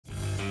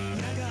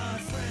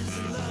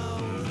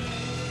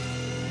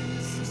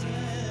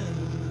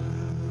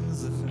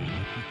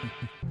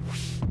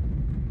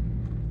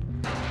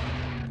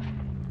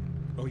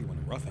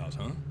roughhouse,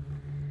 huh?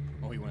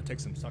 Oh, you want to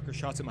take some sucker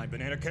shots at my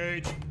banana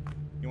cage?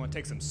 You want to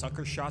take some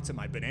sucker shots at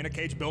my banana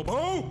cage,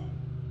 Bilbo?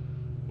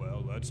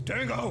 Well, let's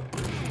tango!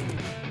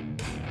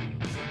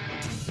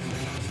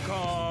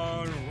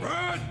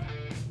 Conrad!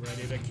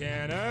 Ready the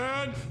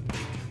cannon!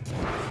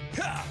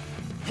 Ha!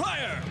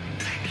 Fire!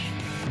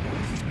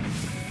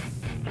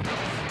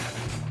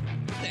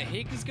 What the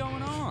heck is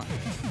going on?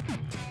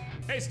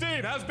 Hey,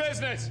 Steve, how's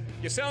business?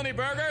 You sell any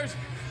burgers?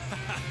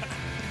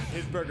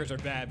 His burgers are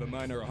bad, but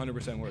mine are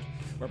 100% worse.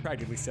 We're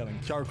practically selling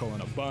charcoal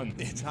in a bun.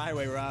 It's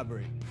highway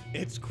robbery.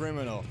 It's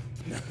criminal.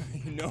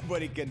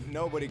 Nobody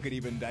could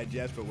even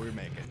digest what we're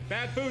making.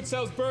 Bad food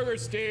sells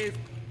burgers, Steve.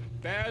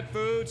 Bad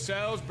food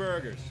sells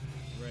burgers.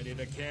 Ready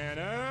the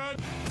cannon?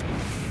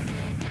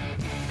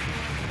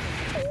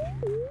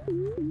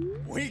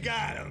 We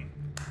got him.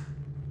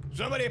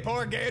 Somebody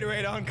pour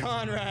Gatorade on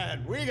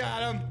Conrad. We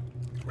got him.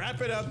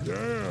 Wrap it up.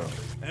 Damn.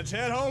 Let's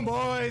head home,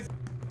 boys.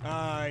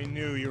 I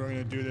knew you were going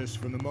to do this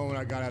from the moment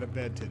I got out of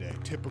bed today.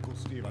 Typical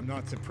Steve. I'm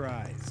not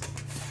surprised.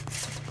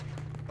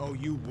 Oh,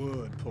 you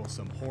would pull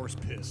some horse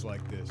piss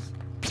like this.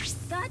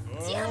 God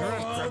damn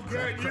it! I'll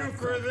get you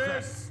for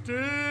this,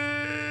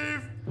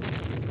 Steve!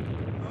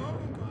 Oh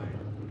my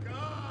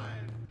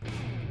God!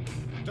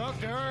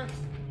 Doctor!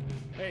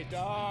 Hey,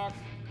 Doc!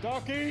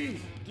 Docky!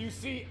 Do you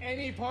see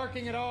any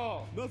parking at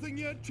all? Nothing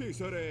yet,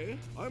 cesare.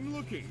 I'm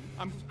looking.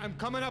 I'm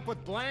coming up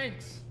with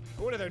blanks.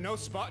 What, are there no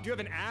spots? Do you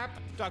have an app?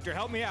 Doctor,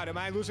 help me out. Am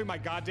I losing my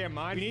goddamn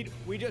mind?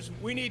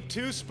 We need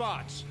 2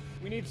 spots.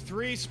 We need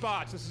 3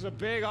 spots. This is a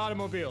big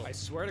automobile. I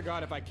swear to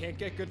God, if I can't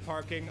get good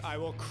parking, I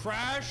will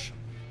crash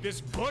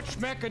this butch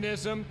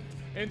mechanism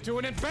into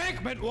an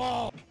embankment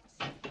wall!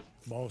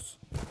 Boss,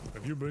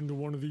 have you been to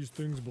one of these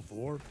things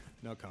before?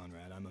 No,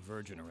 Conrad, I'm a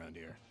virgin around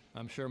here.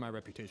 I'm sure my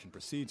reputation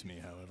precedes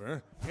me,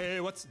 however. Hey,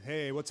 what's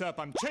up?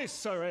 I'm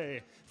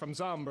Cesare from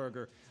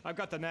Zomburger. I've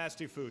got the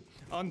nasty food,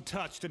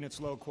 untouched in its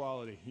low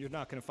quality. You're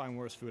not gonna find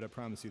worse food, I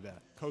promise you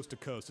that. Coast to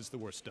coast, it's the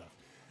worst stuff.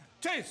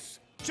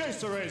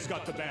 Cesare's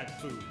got the bad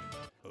food.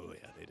 Oh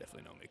yeah, they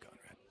definitely know me,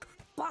 Conrad.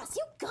 Boss,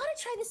 you gotta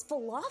try this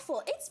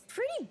falafel. It's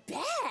pretty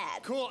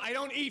bad. Cool, I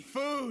don't eat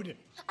food!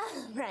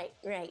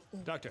 Right.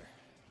 Doctor,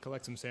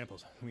 collect some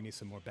samples. We need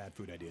some more bad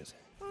food ideas.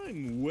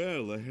 I'm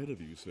well ahead of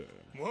you, sir.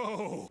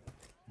 Whoa!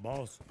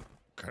 Boss,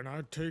 can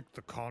I take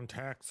the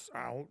contacts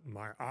out?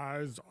 My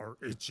eyes are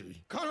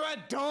itchy.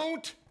 Conrad,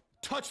 don't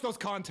touch those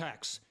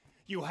contacts.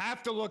 You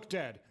have to look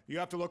dead. You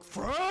have to look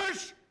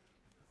fresh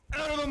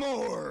out of the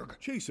morgue.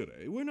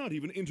 Cesare, we're not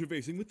even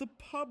interfacing with the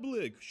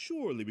public.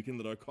 Surely we can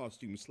let our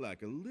costumes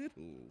slack a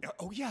little.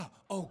 Oh yeah,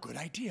 oh good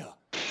idea.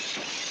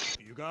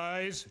 You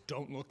guys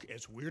don't look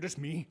as weird as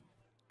me.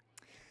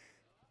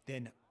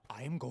 Then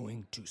I am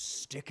going to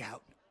stick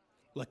out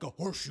like a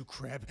horseshoe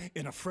crab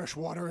in a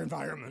freshwater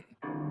environment.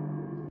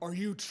 Are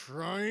you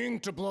trying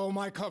to blow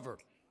my cover?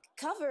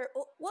 Cover?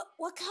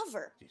 What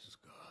cover? Jesus,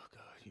 God,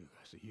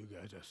 you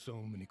guys have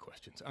so many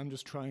questions. I'm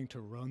just trying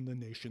to run the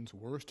nation's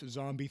worst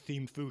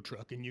zombie-themed food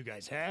truck, and you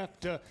guys have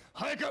to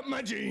hike up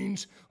my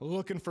jeans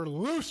looking for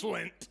loose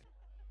lint.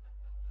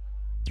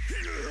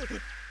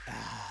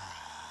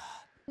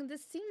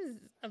 This seems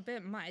a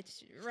bit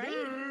much,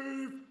 right?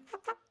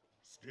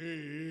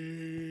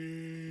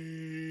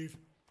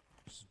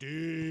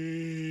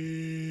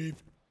 Steve,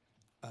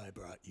 I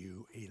brought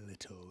you a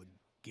little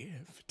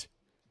gift.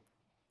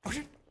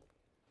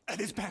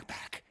 This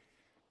backpack.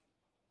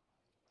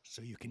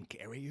 So you can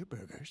carry your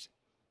burgers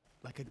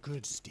like a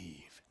good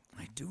Steve.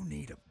 I do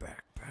need a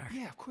backpack.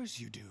 Yeah, of course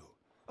you do.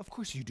 Of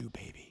course you do,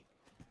 baby.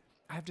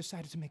 I've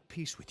decided to make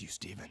peace with you,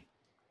 Stephen.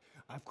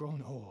 I've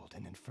grown old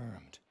and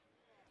infirmed.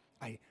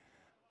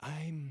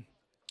 I'm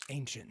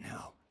ancient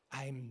now.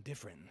 I'm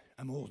different.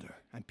 I'm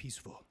older. I'm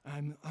peaceful.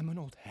 I'm an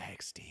old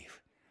hag,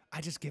 Steve.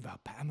 I just give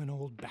out. I'm an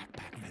old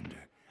backpack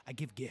vendor. I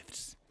give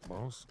gifts.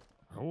 Boss,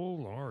 how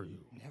old are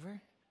you?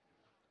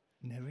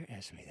 Never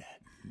ask me that.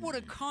 What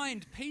a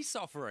kind peace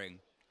offering.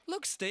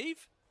 Look,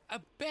 Steve, a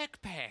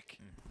backpack.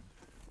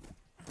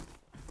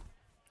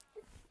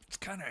 It's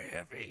kind of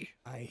heavy.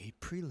 I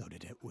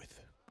preloaded it with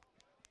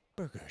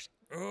burgers.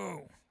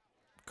 Oh,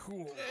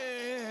 cool.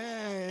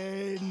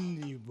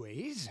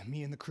 Anyways,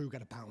 me and the crew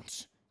gotta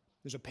bounce.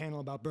 There's a panel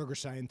about burger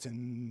science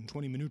in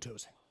 20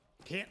 minutos.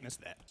 Can't miss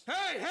that.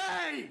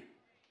 Hey!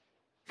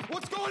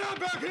 What's going on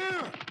back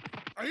here?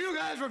 Are you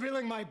guys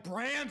revealing my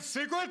brand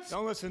secrets?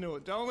 Don't listen to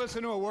it. Don't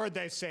listen to a word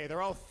they say.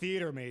 They're all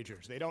theater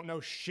majors. They don't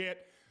know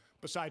shit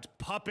besides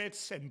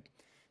puppets and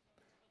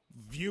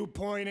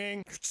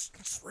viewpointing.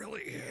 It's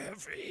really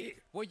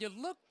heavy. Well, you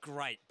look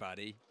great,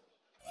 buddy.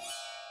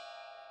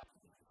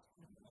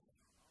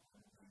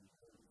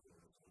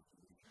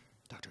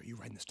 Doctor, are you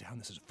writing this down?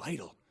 This is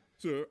vital.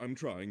 Sir, I'm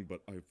trying,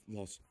 but I've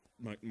lost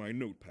my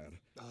notepad.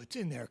 Oh, it's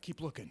in there. Keep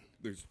looking.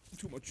 There's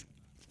too much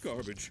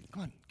garbage.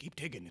 Come on, keep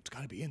digging. It's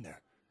gotta be in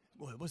there.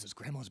 What was this,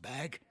 Grandma's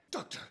bag?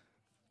 Doctor,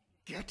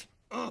 get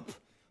up!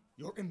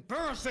 You're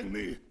embarrassing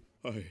me!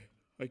 I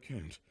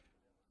can't.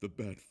 The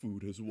bad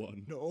food has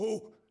won.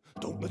 No,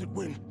 don't let it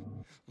win.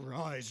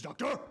 Rise,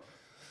 Doctor!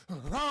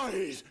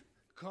 Rise!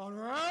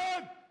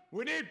 Conrad!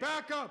 We need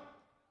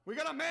backup! We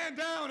got a man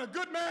down, a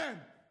good man,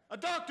 a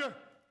doctor.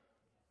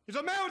 He's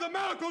a man with a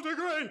medical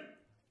degree.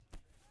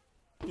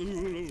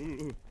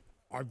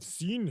 I've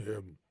seen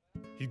him.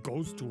 He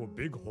goes to a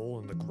big hole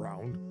in the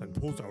ground and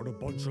pulls out a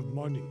bunch of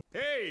money.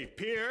 Hey,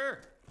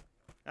 Pierre.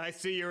 I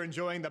see you're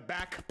enjoying the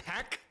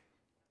backpack.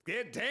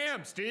 Yeah,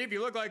 damn, Steve,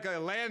 you look like a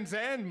Land's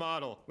End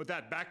model with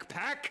that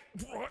backpack.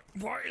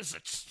 Why is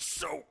it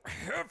so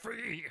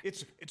heavy?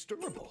 It's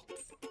durable.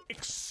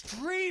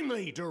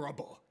 Extremely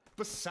durable.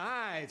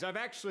 Besides, I've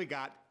actually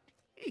got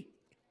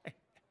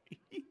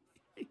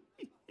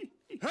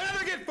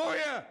another gift for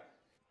you.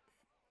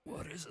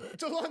 What is it?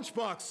 It's a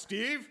lunchbox,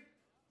 Steve.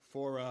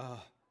 For,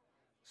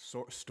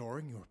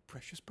 storing your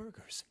precious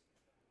burgers.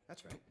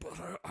 That's right.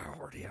 But I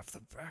already have the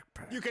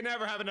backpack. You can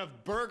never have enough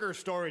burger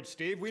storage,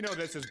 Steve. We know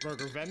this as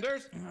burger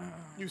vendors.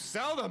 You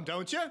sell them,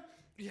 don't you?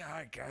 Yeah,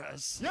 I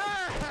guess.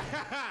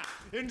 Yeah!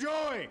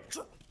 Enjoy!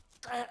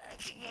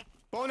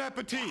 Bon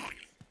appetit!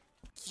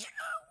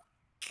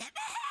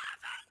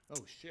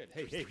 Oh, shit.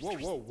 Hey,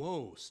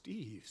 whoa.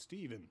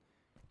 Steven.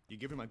 You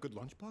giving my good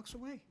lunchbox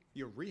away?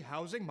 You're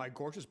rehousing my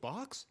gorgeous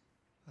box?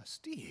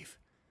 Steve,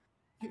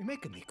 you're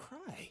making me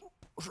cry.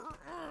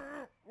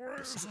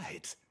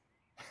 Besides,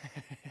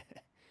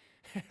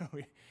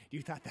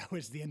 you thought that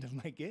was the end of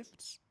my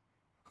gifts?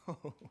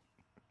 Oh,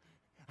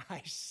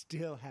 I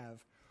still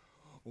have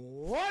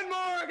one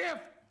more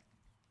gift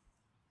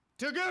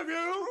to give you.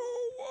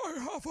 Oh, I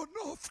have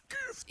enough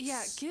gifts.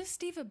 Yeah, give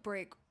Steve a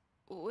break.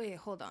 Wait,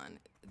 hold on.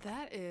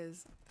 That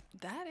is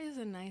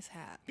a nice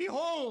hat.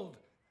 Behold,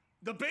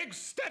 the big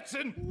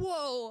Stetson.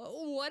 Whoa,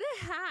 what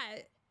a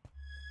hat.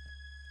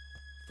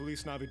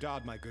 Feliz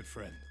Navidad, my good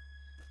friend.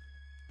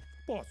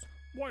 Boss,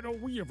 why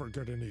don't we ever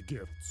get any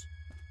gifts?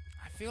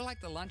 I feel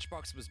like the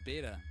lunchbox was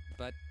better,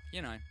 but,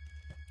 you know,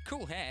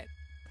 cool hat.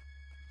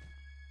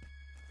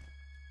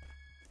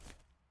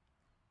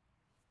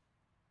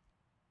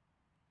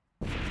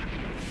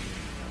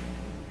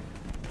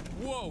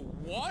 Whoa,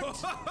 what?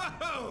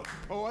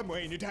 Oh, I'm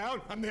weighing you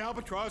down. I'm the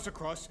albatross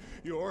across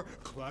your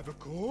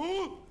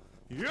clavicle.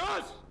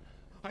 Yes!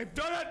 I've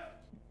done it!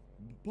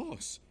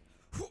 Boss,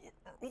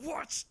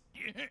 What's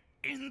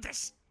in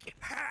this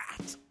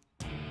hat?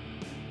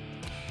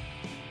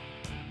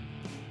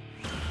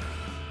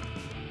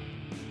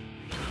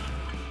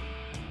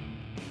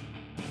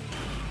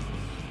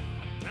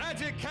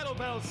 Magic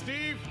kettlebell,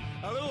 Steve.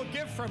 A little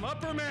gift from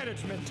upper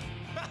management.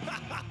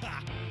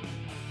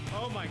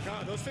 Oh my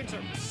God, those things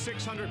are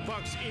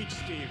 $600 each,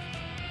 Steve.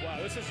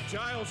 Wow, this is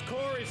Giles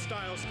Corey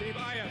style, Steve.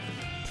 I have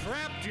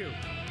trapped you.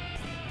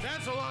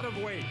 That's a lot of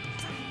weight.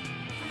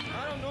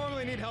 I don't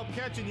normally need help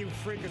catching you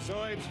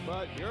freakazoids,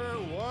 but you're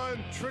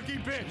one tricky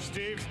bitch,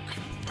 Steve.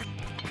 I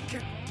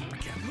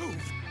can't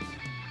move.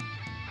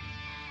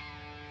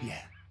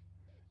 Yeah,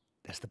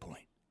 that's the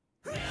point.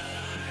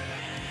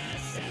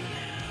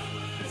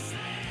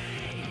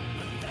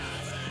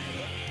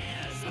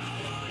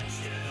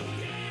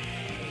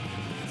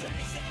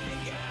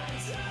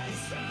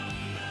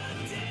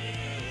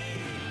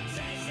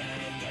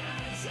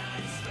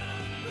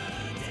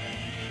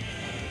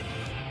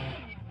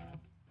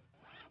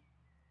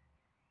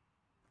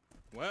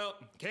 Well,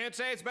 can't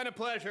say it's been a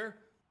pleasure.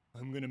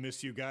 I'm gonna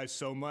miss you guys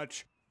so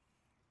much.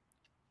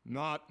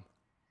 Not.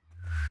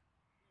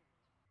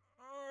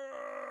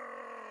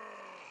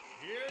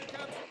 Here it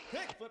comes.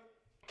 Kickflip.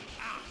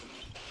 Ah.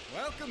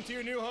 Welcome to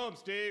your new home,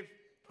 Steve.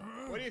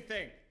 What do you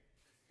think?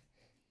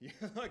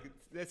 Look,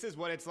 this is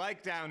what it's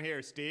like down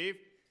here, Steve.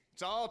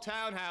 It's all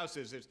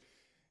townhouses.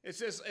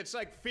 It's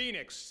like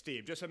Phoenix,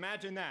 Steve. Just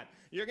imagine that.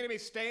 You're gonna be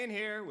staying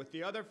here with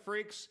the other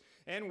freaks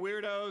and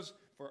weirdos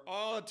for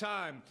all the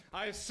time.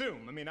 I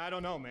assume. I mean, I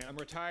don't know, man. I'm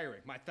retiring.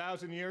 My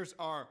 1,000 years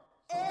are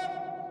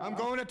up. I'm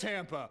going to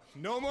Tampa.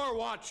 No more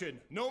watching.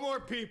 No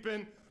more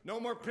peeping. No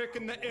more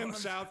picking the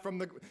imps out from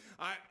the...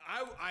 I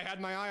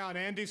had my eye on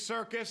Andy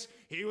Serkis.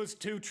 He was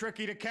too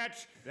tricky to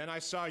catch. Then I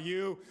saw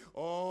you.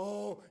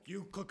 Oh,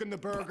 you cooking the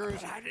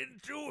burgers. But I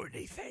didn't do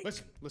anything.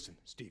 Listen,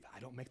 Steve. I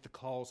don't make the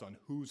calls on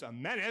who's a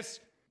menace,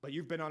 but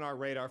you've been on our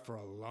radar for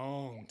a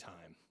long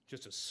time.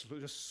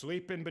 Just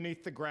sleeping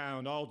beneath the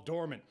ground, all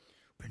dormant.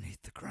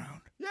 Beneath the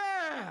ground?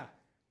 Yeah!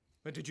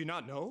 But did you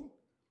not know?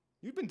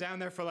 You've been down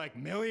there for like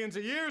millions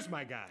of years,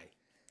 my guy.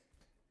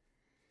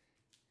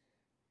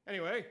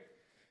 Anyway,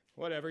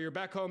 whatever. You're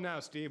back home now,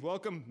 Steve.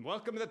 Welcome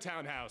to the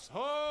townhouse.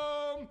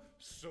 Home,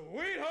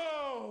 sweet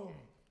home!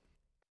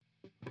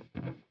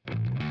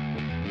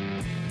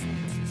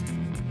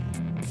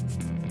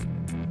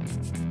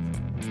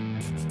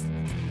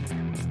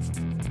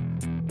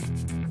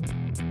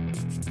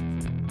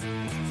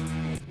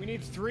 We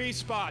need 3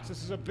 spots.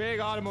 This is a big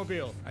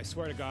automobile. I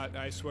swear to God,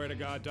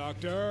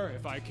 Doctor,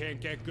 if I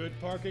can't get good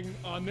parking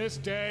on this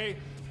day,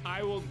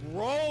 I will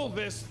roll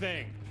this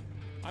thing.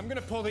 I'm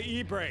gonna pull the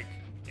e-brake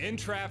in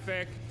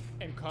traffic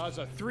and cause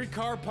a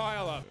 3-car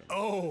pileup.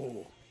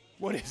 Oh,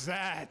 what is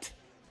that?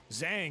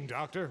 Zang,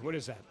 Doctor, what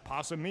is that?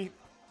 Possum meat?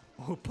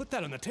 Oh, put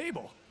that on the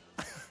table.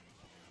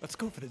 Let's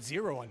go for the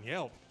 0 on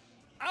Yelp.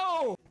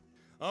 Oh!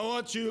 I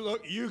want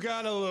you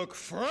gotta look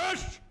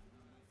fresh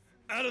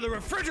out of the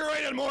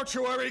refrigerated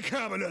mortuary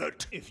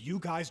cabinet. If you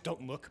guys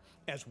don't look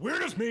as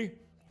weird as me,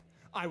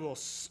 I will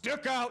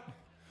stick out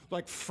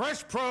like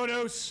fresh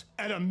produce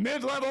at a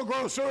mid-level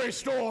grocery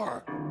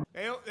store.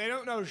 They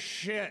don't know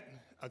shit,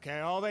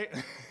 okay?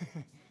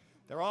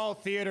 They're all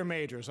theater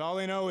majors. All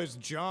they know is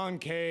John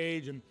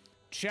Cage and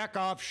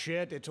Chekhov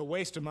shit. It's a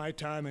waste of my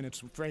time, and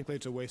frankly,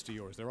 it's a waste of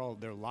yours.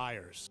 They're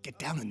liars. Get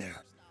down in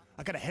there.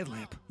 I got a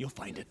headlamp. You'll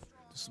find it.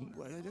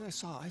 I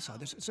saw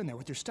this. It's in there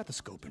with your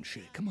stethoscope and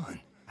shit. Come on.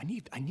 I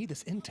need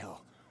this intel.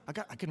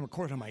 I can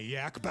record it on my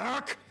yak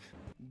back.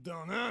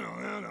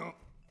 No.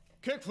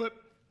 Kickflip.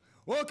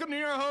 Welcome to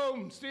your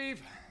home,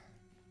 Steve.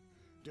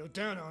 No.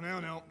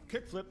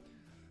 Kickflip.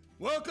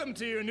 Welcome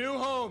to your new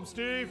home,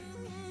 Steve.